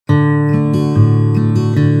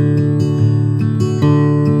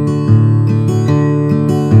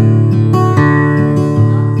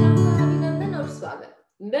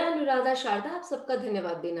आपका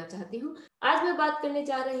धन्यवाद देना चाहती हूँ। आज मैं बात करने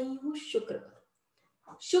जा रही हूँ शुक्र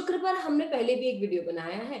पर। शुक्र पर हमने पहले भी एक वीडियो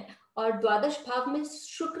बनाया है और द्वादश भाव में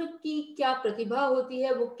शुक्र की क्या प्रतिभा होती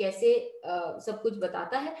है, वो कैसे सब कुछ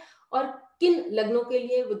बताता है और किन लग्नों के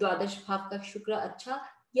लिए वो द्वादश भाव का शुक्र अच्छा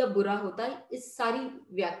या बुरा होता है, इस सारी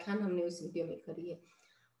व्याख्यान हमने उस वीडियो में करी है।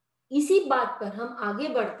 इसी बात पर हम आगे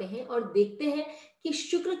बढ़ते हैं और देखते हैं कि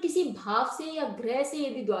शुक्र किसी भाव से या ग्रह से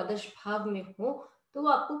यदि द्वादश भाव में हो तो वो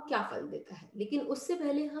आपको क्या फल देता है। लेकिन उससे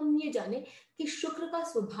पहले हम ये जाने कि शुक्र का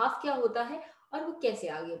स्वभाव क्या होता है और वो कैसे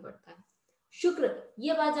आगे बढ़ता है। शुक्र,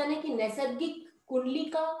 ये बात जाने कि नैसर्गिक कुंडली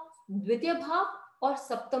का द्वितीय भाव और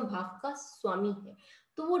सप्तम भाव का स्वामी है,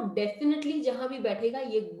 तो वो डेफिनेटली जहां भी बैठेगा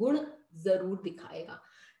ये गुण जरूर दिखाएगा।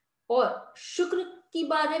 और शुक्र की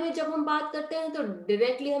बारे में जब हम बात करते हैं तो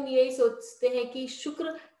डायरेक्टली हम यही सोचते हैं कि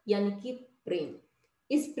शुक्र यानी कि प्रेम।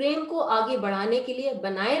 इस प्रेम को आगे बढ़ाने के लिए,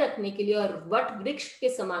 बनाए रखने के लिए और वट वृक्ष के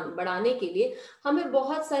समान बढ़ाने के लिए हमें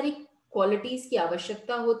बहुत सारी क्वालिटीज की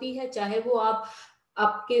आवश्यकता होती है। चाहे वो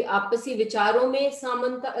आपके आपसी विचारों में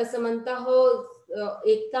समानता हो,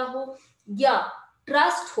 एकता हो, या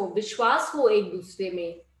ट्रस्ट हो, विश्वास हो एक दूसरे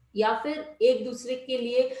में, या फिर एक दूसरे के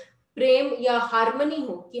लिए प्रेम या हार्मनी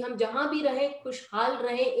हो कि हम जहां भी रहे खुशहाल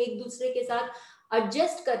रहे, एक दूसरे के साथ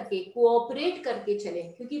एडजस्ट करके कोऑपरेट करके चले।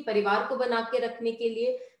 क्योंकि परिवार को बना के रखने के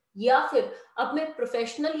लिए या फिर अपने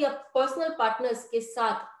प्रोफेशनल या पर्सनल पार्टनर्स के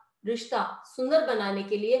साथ रिश्ता सुंदर बनाने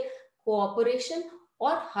के लिए कोऑपरेशन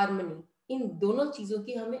और हार्मनी, इन दोनों चीजों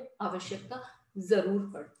की हमें आवश्यकता जरूर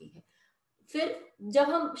पड़ती है। फिर जब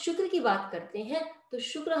हम शुक्र की बात करते हैं तो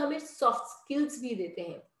शुक्र हमें सॉफ्ट स्किल्स भी देते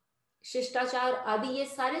हैं, शिष्टाचार आदि, ये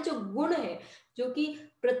सारे जो गुण हैं जो कि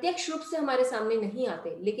प्रत्यक्ष रूप से हमारे सामने नहीं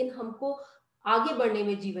आते लेकिन हमको आगे बढ़ने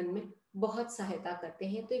में जीवन में बहुत सहायता करते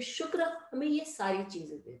हैं। तो शुक्र हमें ये सारी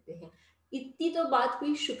चीजें देते हैं। इतनी तो बात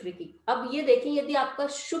हुई शुक्र की। अब ये देखें, यदि आपका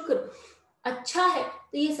शुक्र अच्छा है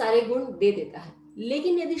तो ये सारे गुण दे देता है,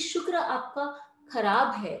 लेकिन यदि शुक्र आपका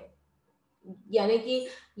खराब है, यानी कि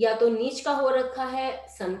या तो नीच का हो रखा है,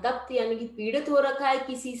 संतप्त यानी कि पीड़ित हो रखा है,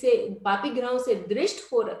 किसी से पापी ग्रहों से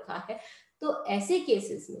दृष्ट हो रखा है, तो ऐसे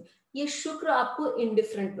केसेस में ये शुक्र आपको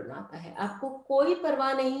इंडिफरेंट बनाता है। आपको कोई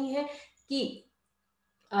परवाह नहीं है कि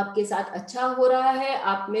आपके साथ अच्छा हो रहा है,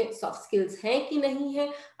 आप में सॉफ्ट स्किल्स हैं कि नहीं है,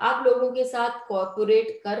 आप लोगों के साथ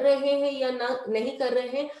कोऑपरेट कर रहे हैं या ना नहीं कर रहे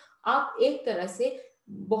हैं। आप एक तरह से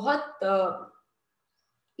बहुत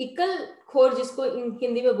इकल खोर जिसको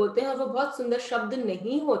हिंदी में बोलते हैं, और वो बहुत सुंदर शब्द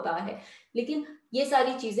नहीं होता है, लेकिन ये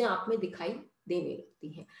सारी चीजें आप में दिखाई देने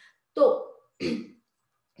लगती हैं। तो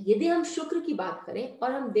यदि हम शुक्र की बात करें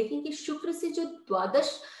और हम देखें कि शुक्र से जो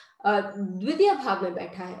द्वादश द्वितीय भाव में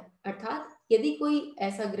बैठा है, अर्थात यदि कोई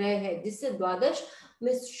ऐसा ग्रह है जिससे द्वादश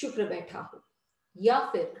में शुक्र बैठा हो, या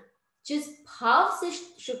फिर जिस भाव से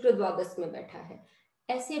शुक्र द्वादश में बैठा है,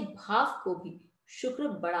 ऐसे भाव को भी शुक्र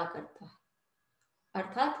बड़ा करता है,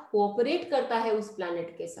 अर्थात कोऑपरेट करता है उस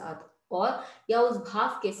प्लैनेट के साथ और या उस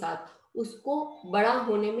भाव के साथ, उसको बड़ा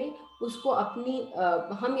होने में, उसको अपनी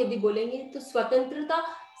हम यदि बोलेंगे तो स्वतंत्रता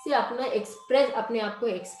से अपने आप को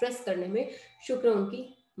एक्सप्रेस करने में शुक्र उनकी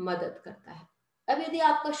मदद करता है। अब यदि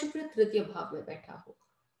आपका शुक्र तृतीय भाव में बैठा हो,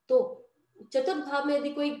 तो चतुर्थ भाव में यदि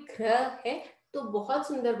कोई ग्रह है तो बहुत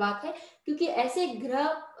सुंदर बात है, क्योंकि ऐसे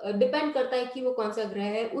ग्रह डिपेंड करता है कि वो कौन सा ग्रह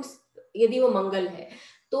है। यदि वो मंगल है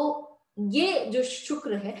तो ये जो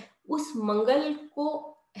शुक्र है उस मंगल को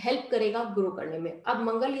हेल्प करेगा ग्रो करने में। अब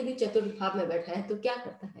मंगल यदि चतुर्थ भाव में बैठा है तो क्या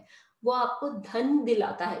करता है, वो आपको धन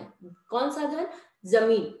दिलाता है। कौन सा धन?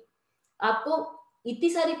 जमीन। आपको इतनी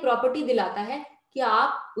सारी प्रॉपर्टी दिलाता है कि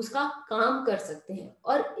आप उसका काम कर सकते हैं,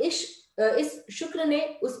 और इस शुक्र ने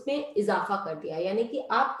उसमें इजाफा कर दिया, यानी कि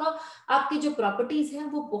आपकी जो प्रॉपर्टीज हैं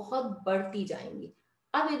वो बहुत बढ़ती जाएंगी।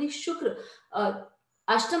 अब यदि शुक्र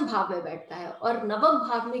अष्टम भाव में बैठता है और नवम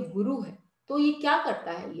भाव में गुरु है, तो ये क्या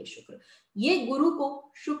करता है? ये गुरु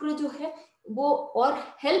को शुक्र जो है वो और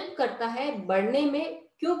हेल्प करता है बढ़ने में।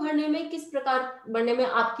 क्यों बढ़ने में? किस प्रकार बढ़ने में?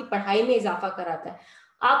 आपकी पढ़ाई में इजाफा कराता है,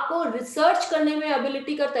 आपको रिसर्च करने में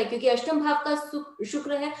एबिलिटी करता है, क्योंकि अष्टम भाव का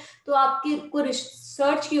शुक्र है तो आपकी को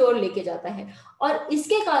रिसर्च की ओर लेके जाता है, और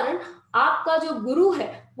इसके कारण आपका जो गुरु है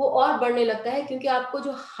वो और बढ़ने लगता है, क्योंकि आपको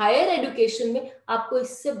जो हायर एजुकेशन में आपको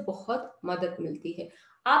इससे बहुत मदद मिलती है।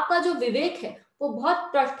 आपका जो विवेक है वो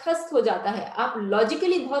बहुत तटस्थ हो जाता है, आप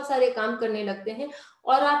लॉजिकली बहुत सारे काम करने लगते हैं,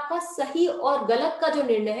 और आपका सही और गलत का जो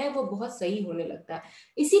निर्णय है वो बहुत सही होने लगता है।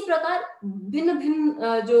 इसी प्रकार भिन्न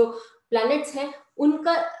भिन्न जो प्लैनेट्स हैं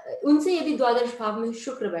उनसे यदि द्वादश भाव में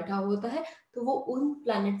शुक्र बैठा होता है तो वो उन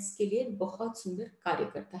प्लैनेट्स के लिए बहुत सुंदर कार्य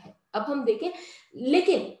करता है। अब हम देखें,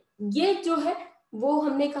 लेकिन ये जो है वो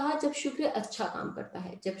हमने कहा जब शुक्र अच्छा काम करता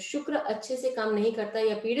है। जब शुक्र अच्छे से काम नहीं करता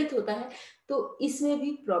या पीड़ित होता है तो इसमें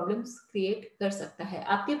भी प्रॉब्लम्स क्रिएट कर सकता है।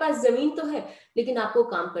 आपके पास जमीन तो है लेकिन आपको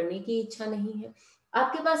काम करने की इच्छा नहीं है।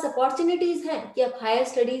 आपके पास अपॉर्चुनिटीज हैं कि आप हायर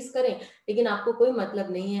स्टडीज करें लेकिन आपको कोई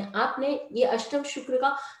मतलब नहीं है। आपने ये अष्टम शुक्र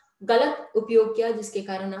का गलत उपयोग किया जिसके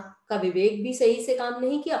कारण आपका विवेक भी सही से काम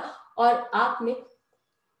नहीं किया और आपने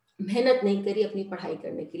मेहनत नहीं करी अपनी पढ़ाई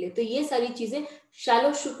करने के लिए। तो ये सारी चीजें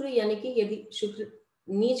शैलो शुक्र यानी कि यदि शुक्र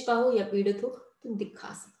नीच का हो या पीड़ित हो तो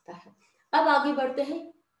दिखा सकता है। अब आगे बढ़ते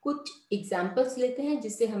हैं, कुछ एग्जाम्पल्स लेते हैं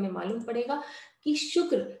जिससे हमें मालूम पड़ेगा कि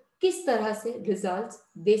शुक्र किस तरह से रिजल्ट्स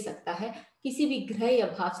दे सकता है किसी भी ग्रह या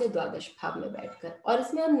भाव से द्वादश भाव में बैठकर। और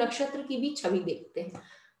इसमें हम नक्षत्र की भी छवि देखते हैं।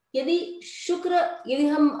 यदि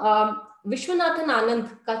हम विश्वनाथन आनंद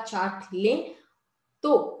का चार्ट लें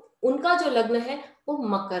तो उनका जो लग्न है वो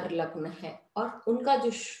मकर लग्न है और उनका जो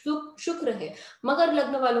शुक्र है, मकर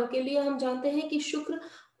लग्न वालों के लिए हम जानते हैं कि शुक्र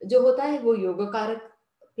जो होता है वो योग कारक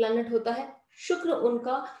प्लैनेट होता है। शुक्र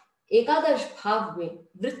उनका एकादश भाव में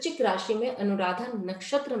वृश्चिक राशि में अनुराधा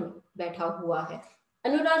नक्षत्र में बैठा हुआ है।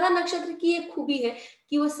 अनुराधा नक्षत्र की एक खूबी है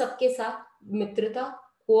कि वो सबके साथ मित्रता,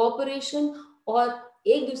 कोऑपरेशन और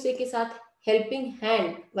एक दूसरे के साथ हेल्पिंग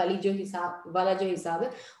हैंड वाला जो हिसाब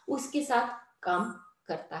है उसके साथ काम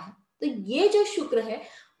करता है। तो ये जो शुक्र है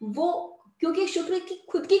वो, क्योंकि शुक्र की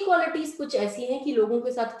खुद की क्वालिटीज कुछ ऐसी हैं कि लोगों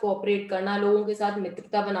के साथ कोऑपरेट करना, लोगों के साथ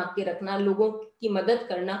मित्रता बना के रखना, लोगों की मदद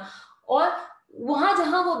करना और वहां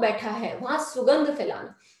जहां वो बैठा है वहां सुगंध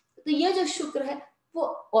फैलाना। तो ये जो शुक्र है वो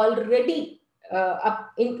ऑलरेडी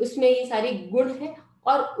उसमें ये सारी गुण है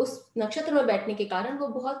और उस नक्षत्र में बैठने के कारण वो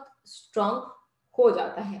बहुत स्ट्रांग हो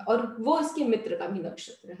जाता है और वो इसके मित्र का भी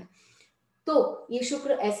नक्षत्र है। तो ये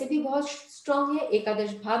शुक्र ऐसे भी बहुत स्ट्रांग है,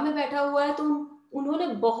 एकादश भाव में बैठा हुआ है तो उन्होंने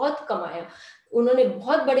बहुत कमाया, उन्होंने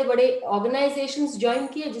बहुत बड़े बड़े ऑर्गेनाइजेशंस ज्वाइन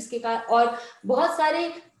किए जिसके कारण और बहुत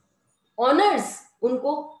सारे ऑनर्स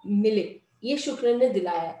उनको मिले, ये शुक्र ने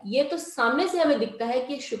दिलाया। ये तो सामने से हमें दिखता है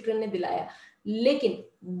कि शुक्र ने दिलाया, लेकिन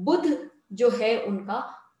बुध जो है उनका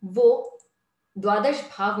वो द्वादश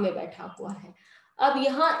भाव में बैठा हुआ है। अब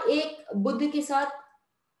यहाँ एक बुध के साथ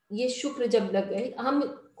ये शुक्र जब लग गए,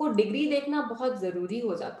 हमको डिग्री देखना बहुत जरूरी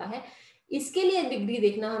हो जाता है। इसके लिए डिग्री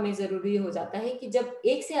देखना हमें जरूरी हो जाता है कि जब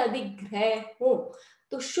एक से अधिक ग्रह हो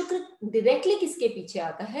तो शुक्र डायरेक्टली किसके पीछे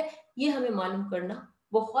आता है ये हमें मालूम करना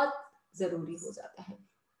बहुत जरूरी हो जाता है।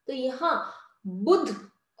 तो यहाँ बुध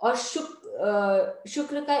और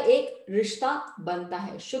शुक्र का एक रिश्ता बनता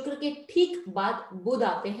है। शुक्र के ठीक बाद बुध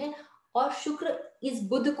आते हैं और शुक्र इस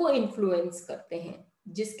बुध को इन्फ्लुएंस करते हैं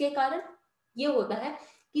जिसके कारण ये होता है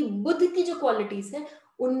कि बुध की जो क्वालिटीज है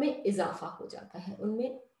उनमें इजाफा हो जाता है,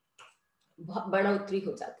 उनमें बढ़ोतरी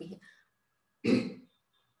हो जाती है।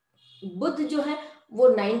 बुध जो है वो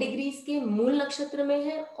 9 डिग्रीज के मूल नक्षत्र में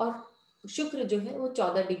है और शुक्र जो है वो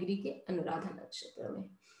 14 डिग्री के अनुराधा नक्षत्र में।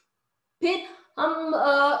 फिर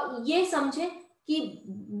हम ये समझे कि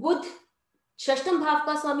बुध षष्टम भाव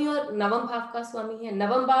का स्वामी और नवम भाव का स्वामी है।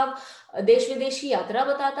 नवम भाव देश विदेशी यात्रा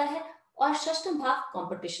बताता है और षष्टम भाव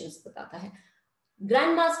कॉम्पिटिशंस बताता है।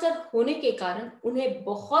 ग्रैंड मास्टर होने के कारण उन्हें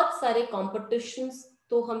बहुत सारे कॉम्पिटिशंस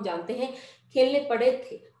तो हम जानते हैं खेलने पड़े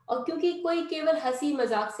थे और क्योंकि कोई केवल हंसी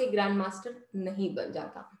मजाक से ग्रैंड मास्टर नहीं बन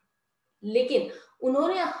जाता, लेकिन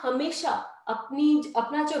उन्होंने हमेशा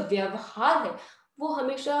अपना जो व्यवहार है वो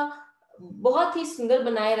हमेशा बहुत ही सुंदर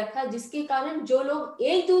बनाए रखा जिसके कारण जो लोग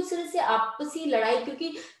एक दूसरे से आपसी लड़ाई,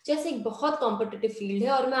 क्योंकि जैसे एक बहुत कॉम्पिटिटिव फील्ड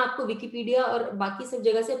है और मैं आपको विकिपीडिया और बाकी सब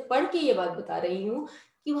जगह से पढ़ के ये बात बता रही हूँ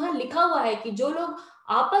कि वहां लिखा हुआ है कि जो लोग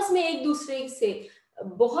आपस में एक दूसरे से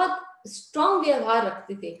बहुत स्ट्रांग व्यवहार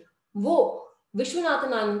रखते थे वो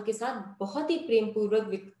विश्वनाथन आनंद के साथ बहुत ही प्रेम पूर्वक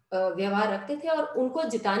व्यवहार रखते थे और उनको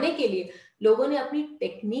जिताने के लिए लोगों ने अपनी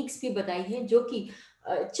टेक्निक्स भी बताई हैं जो कि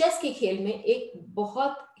चेस के खेल में एक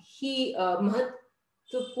बहुत ही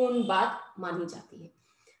महत्वपूर्ण बात मानी जाती है।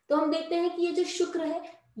 तो हम देखते हैं कि ये जो शुक्र है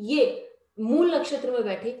ये मूल नक्षत्र में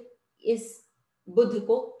बैठे इस बुध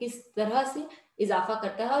को किस तरह से इजाफा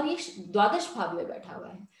करता है और ये द्वादश भाव में बैठा हुआ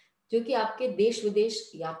है जो कि आपके देश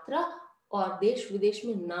विदेश यात्रा और देश विदेश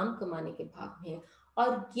में नाम कमाने के भाव में है।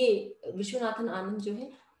 और ये विश्वनाथन आनंद जो है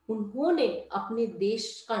उन्होंने अपने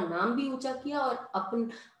देश का नाम भी ऊंचा किया और अपन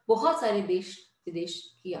बहुत सारे देश विदेश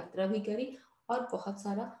की यात्रा भी करी और बहुत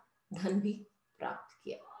सारा धन भी प्राप्त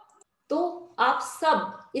किया। तो आप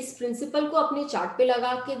सब इस प्रिंसिपल को अपने चार्ट पे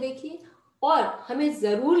लगा के देखिए और हमें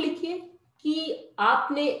जरूर लिखिए कि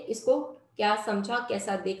आपने इसको क्या समझा,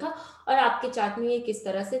 कैसा देखा और आपके चार्ट में ये किस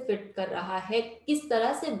तरह से फिट कर रहा है, किस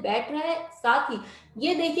तरह से बैठ रहा है। साथ ही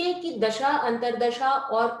ये देखिए कि दशा, अंतरदशा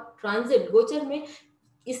और ट्रांजिट गोचर में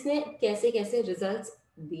इसने कैसे कैसे रिजल्ट्स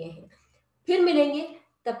दिए हैं। फिर मिलेंगे,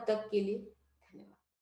 तब तक के लिए